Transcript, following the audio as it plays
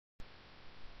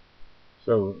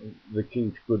So the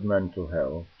key to good mental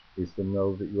health is to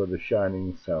know that you are the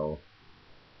shining self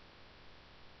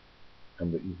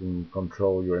and that you can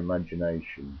control your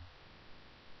imagination.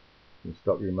 You can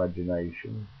stop your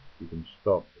imagination, you can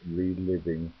stop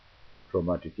reliving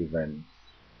traumatic events,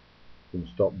 you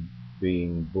can stop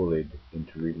being bullied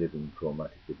into reliving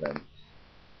traumatic events.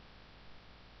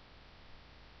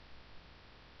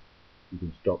 You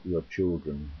can stop your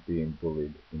children being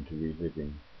bullied into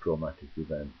reliving traumatic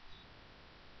events.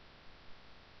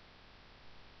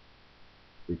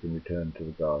 We can return to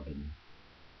the garden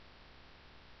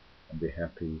and be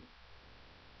happy,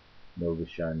 know the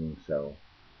shining self,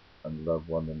 and love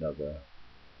one another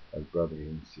as brothers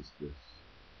and sisters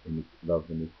in love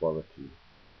and equality,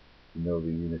 to know the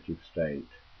unity of state,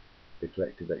 the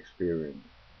collective experience,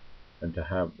 and to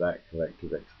have that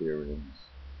collective experience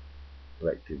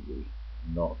collectively,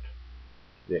 not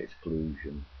to the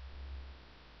exclusion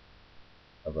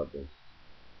of others.